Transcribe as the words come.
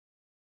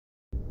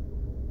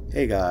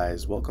Hey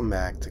guys, welcome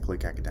back to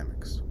Click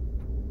Academics.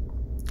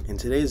 In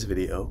today's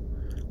video,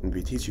 I'm going to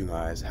be teaching you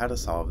guys how to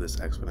solve this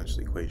exponential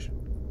equation.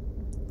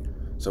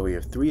 So we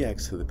have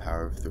 3x to the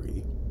power of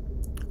 3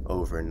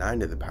 over 9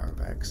 to the power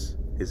of x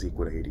is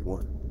equal to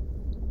 81.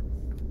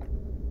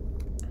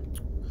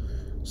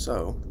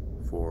 So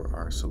for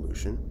our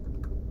solution,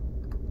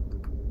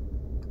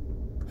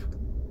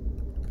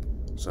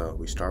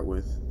 we start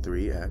with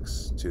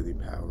 3x to the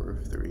power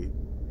of 3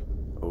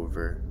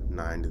 over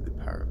 9 to the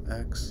power of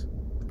x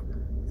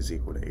is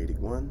equal to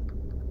 81.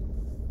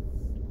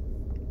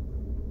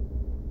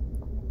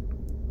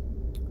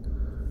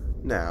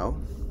 Now,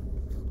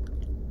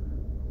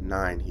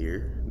 9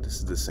 here, this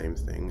is the same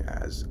thing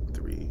as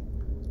 3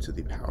 to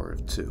the power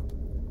of 2.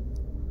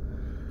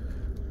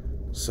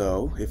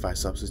 So, if I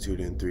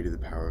substitute in 3 to the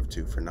power of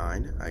 2 for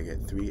 9, I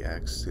get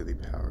 3x to the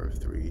power of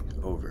 3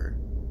 over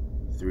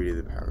 3 to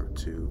the power of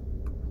 2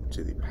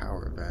 to the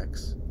power of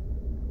x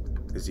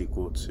is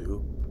equal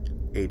to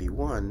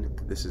 81.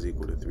 This is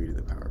equal to 3 to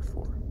the power of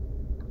 4.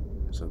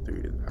 So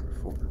 3 to the power of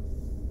 4.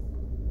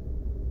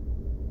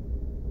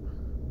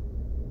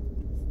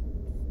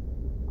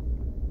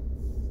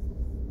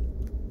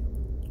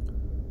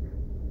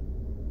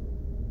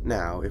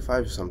 Now, if I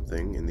have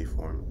something in the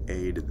form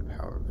a to the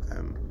power of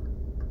m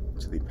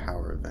to the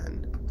power of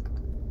n,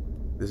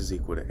 this is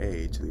equal to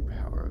a to the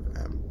power of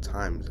m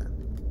times n.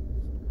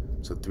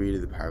 So 3 to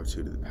the power of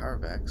 2 to the power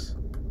of x,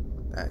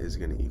 that is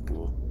going to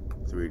equal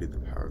 3 to the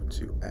power of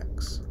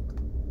 2x.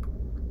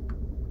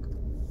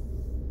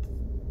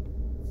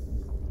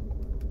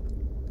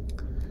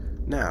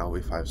 Now,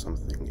 if I have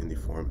something in the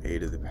form a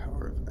to the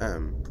power of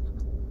m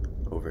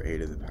over a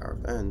to the power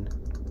of n,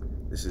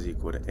 this is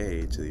equal to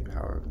a to the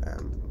power of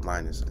m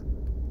minus n.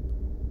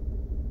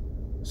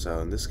 So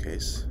in this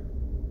case,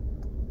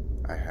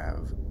 I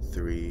have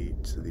 3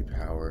 to the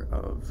power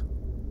of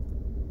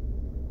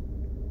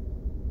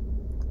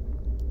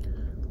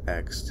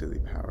x to the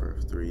power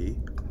of 3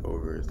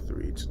 over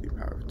 3 to the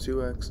power of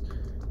 2x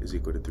is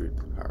equal to 3 to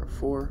the power of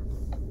 4.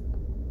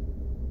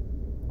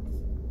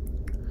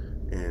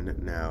 And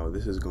now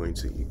this is going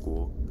to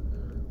equal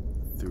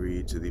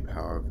 3 to the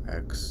power of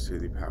x to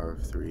the power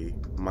of 3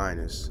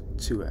 minus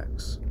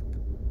 2x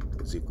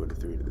is equal to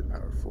 3 to the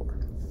power of 4.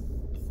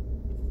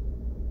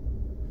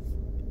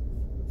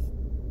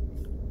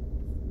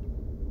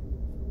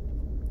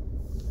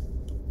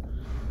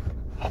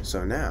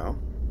 So now,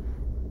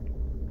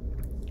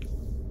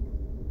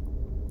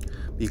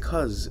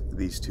 because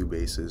these two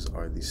bases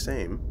are the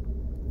same,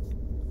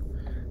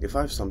 if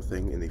I have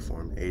something in the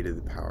form a to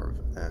the power of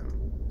m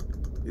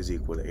is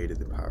equal to a to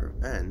the power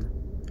of n,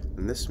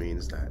 then this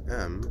means that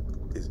m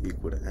is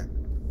equal to n.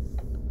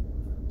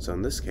 So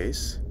in this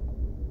case,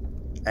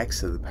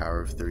 x to the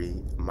power of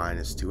 3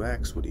 minus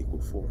 2x would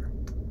equal 4.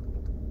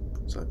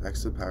 So if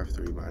x to the power of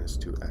 3 minus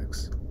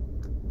 2x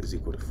is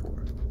equal to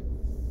 4.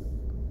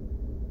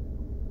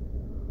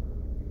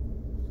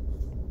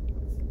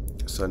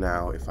 So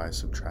now if I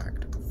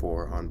subtract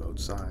 4 on both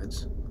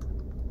sides,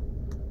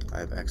 I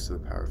have x to the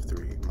power of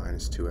 3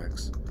 minus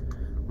 2x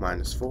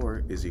minus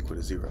 4 is equal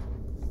to 0.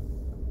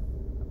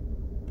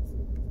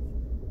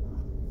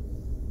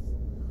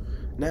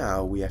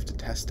 Now we have to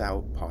test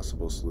out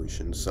possible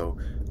solutions, so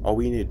all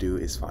we need to do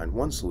is find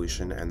one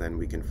solution and then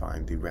we can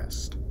find the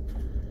rest.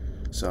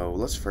 So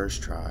let's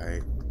first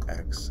try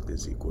x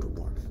is equal to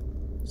 1.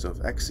 So if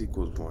x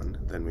equals 1,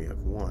 then we have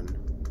 1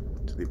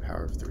 to the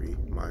power of 3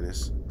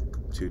 minus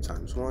 2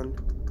 times 1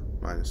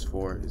 minus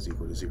 4 is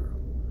equal to 0.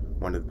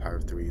 1 to the power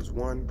of 3 is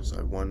 1, so I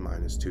have 1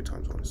 minus 2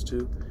 times 1 is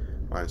 2,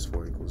 minus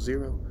 4 equals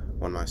 0.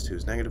 1 minus 2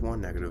 is negative 1,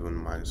 negative 1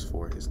 minus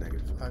 4 is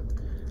negative 5.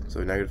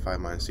 So negative 5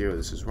 minus 0,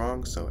 this is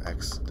wrong, so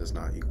x does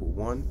not equal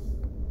 1.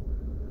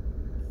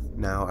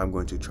 Now I'm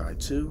going to try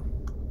 2.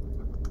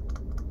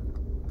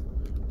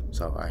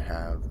 So I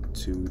have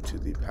 2 to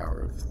the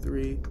power of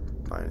 3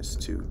 minus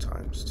 2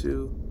 times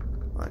 2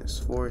 minus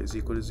 4 is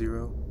equal to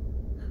 0.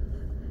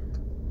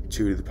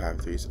 2 to the power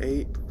of 3 is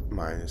 8,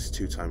 minus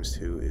 2 times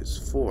 2 is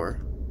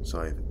 4.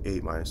 So I have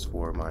 8 minus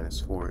 4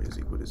 is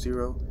equal to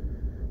 0.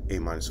 8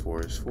 minus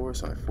 4 is 4,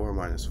 so I have 4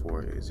 minus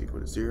 4 is equal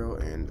to 0,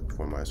 and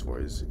 4 minus 4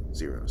 is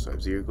 0. So I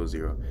have 0 equals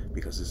 0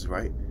 because this is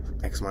right.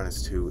 X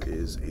minus 2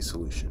 is a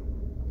solution.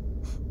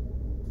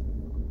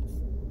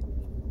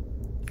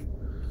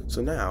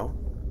 So now,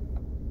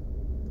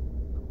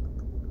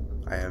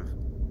 I have,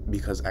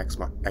 because x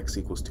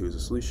equals 2 is a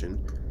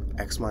solution,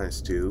 x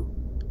minus 2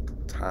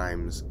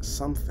 times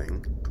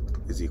something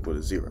is equal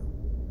to 0.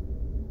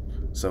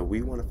 So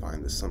we want to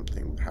find this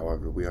something.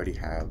 However, we already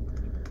have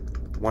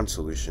one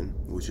solution,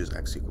 which is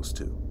x equals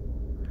 2.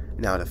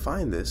 Now to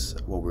find this,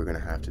 what we're going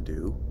to have to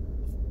do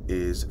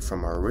is,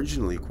 from our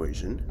original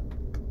equation,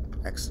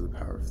 x to the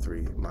power of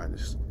 3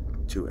 minus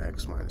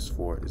 2x minus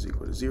 4 is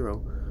equal to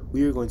 0,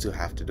 we are going to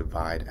have to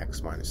divide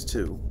x minus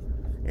 2,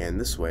 and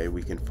this way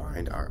we can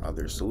find our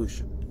other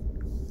solution.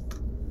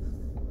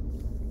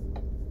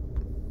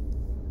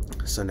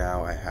 So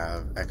now I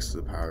have x to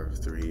the power of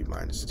 3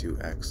 minus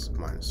 2x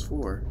minus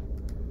 4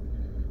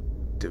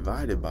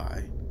 divided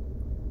by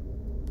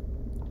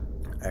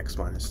x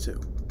minus 2.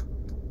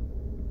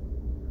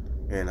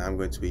 And I'm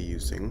going to be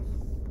using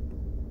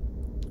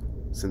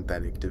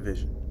synthetic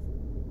division.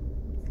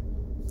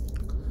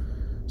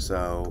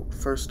 So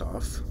first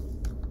off,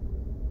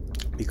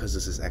 because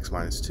this is x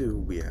minus 2,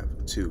 we have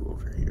 2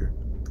 over here.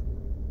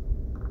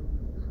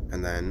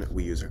 And then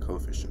we use our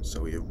coefficients.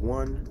 So we have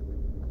 1,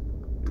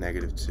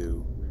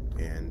 -2,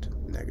 and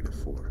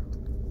 -4.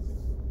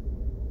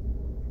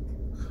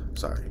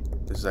 Sorry,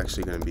 this is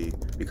actually going to be,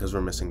 because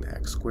we're missing the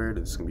x squared,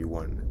 it's going to be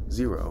 1,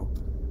 0,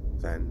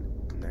 then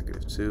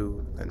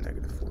 -2, then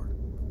 -4.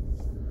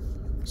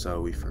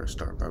 So we first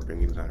start by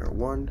bringing down our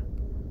 1.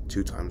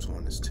 2 times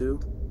 1 is 2.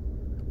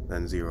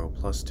 Then 0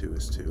 plus 2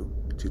 is 2.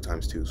 2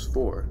 times 2 is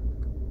 4.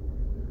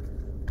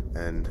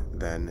 And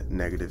then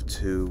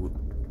 -2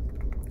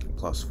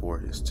 plus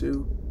 4 is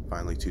 2.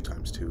 Finally, 2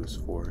 times 2 is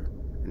 4.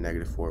 And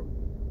 -4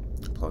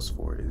 plus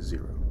 4 is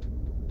 0.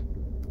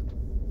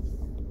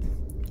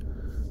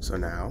 So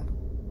now,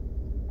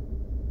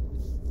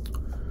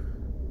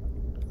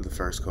 the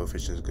first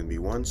coefficient is going to be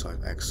 1, so I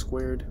have x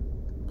squared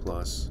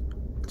plus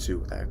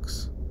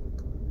 2x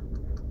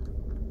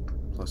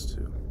plus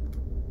 2.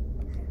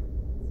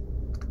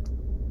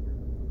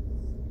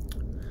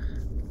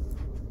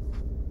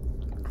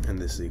 And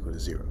this is equal to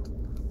 0.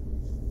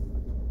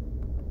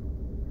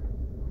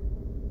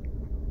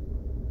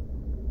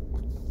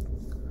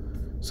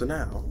 So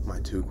now, my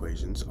two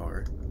equations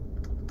are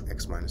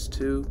x minus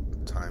 2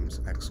 times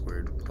x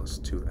squared plus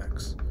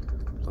 2x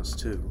plus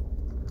 2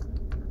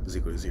 is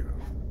equal to 0.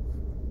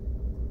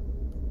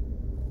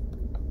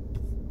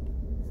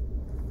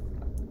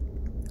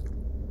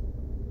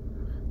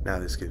 Now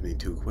this gives me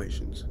two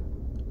equations.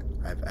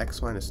 I have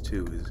x minus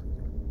 2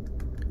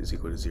 is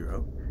equal to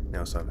 0.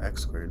 Now so I have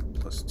x squared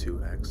plus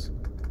 2x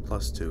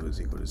plus 2 is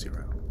equal to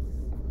 0.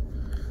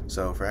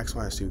 So for x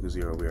minus 2 equals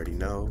 0, we already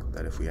know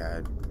that if we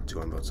add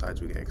 2 on both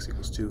sides, we get x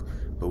equals 2,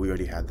 but we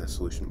already had that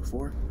solution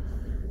before.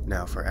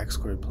 Now for x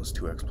squared plus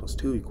 2x plus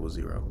 2 equals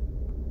 0,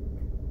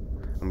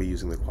 I'm be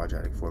using the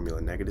quadratic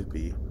formula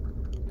 -b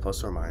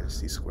plus or minus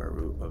the square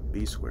root of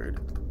b squared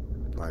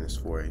minus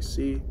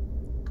 4ac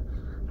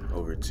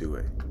over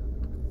 2a.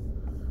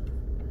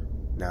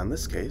 Now in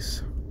this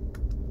case,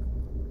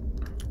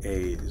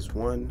 a is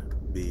 1,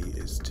 b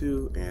is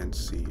 2, and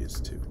c is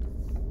 2.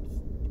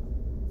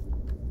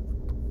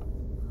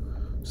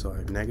 So I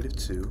have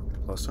 -2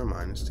 plus or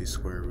minus the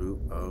square root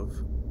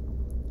of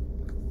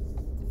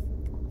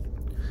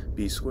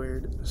b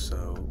squared,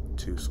 so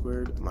 2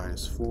 squared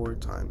minus 4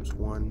 times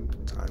 1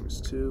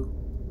 times 2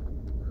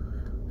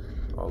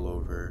 all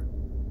over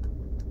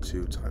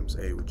 2 times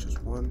a, which is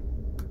 1.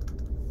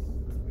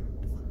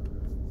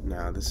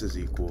 Now this is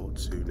equal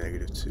to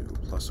 -2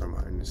 plus or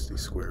minus the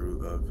square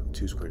root of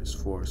 2 squared is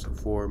 4, so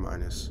 4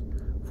 minus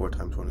 4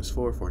 times 1 is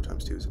 4, 4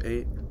 times 2 is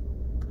 8,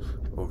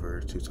 over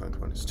 2 times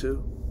 1 is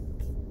 2.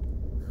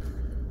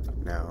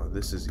 Now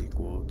this is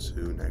equal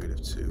to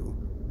 -2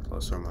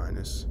 plus or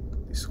minus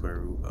the square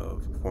root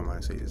of 4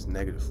 minus 8 is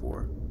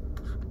 -4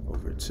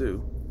 over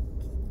 2.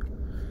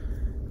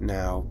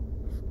 Now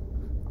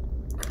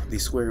the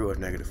square root of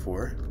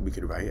 -4 we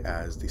could write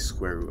as the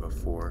square root of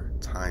 4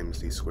 times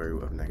the square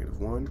root of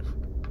 -1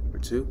 over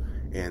 2.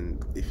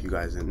 And if you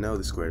guys didn't know,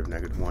 the square root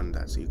of -1,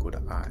 that's equal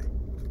to I.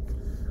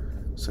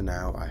 So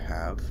now I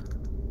have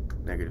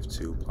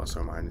 -2 plus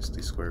or minus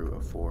the square root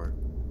of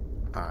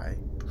 4i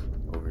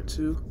over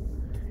 2.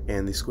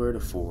 And the square root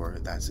of 4,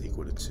 that's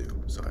equal to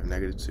 2. So I have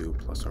 -2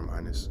 plus or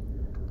minus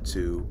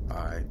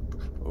 2i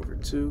over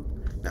 2.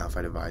 Now if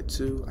I divide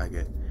 2, I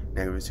get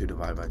 -2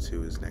 divided by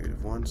 2 is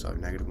 -1. So I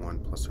have -1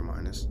 plus or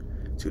minus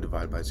 2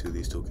 divided by 2.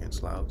 These two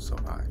cancel out, so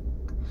I.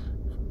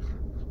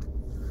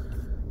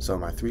 So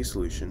my three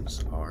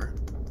solutions are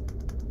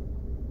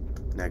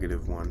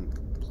 -1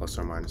 plus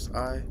or minus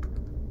I,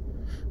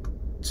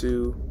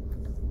 2,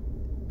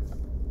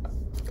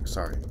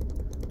 sorry,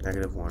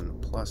 -1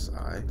 plus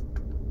I,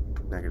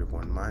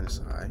 -1 minus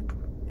I,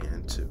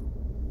 and 2.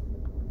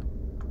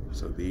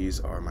 So these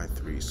are my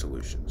three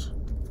solutions.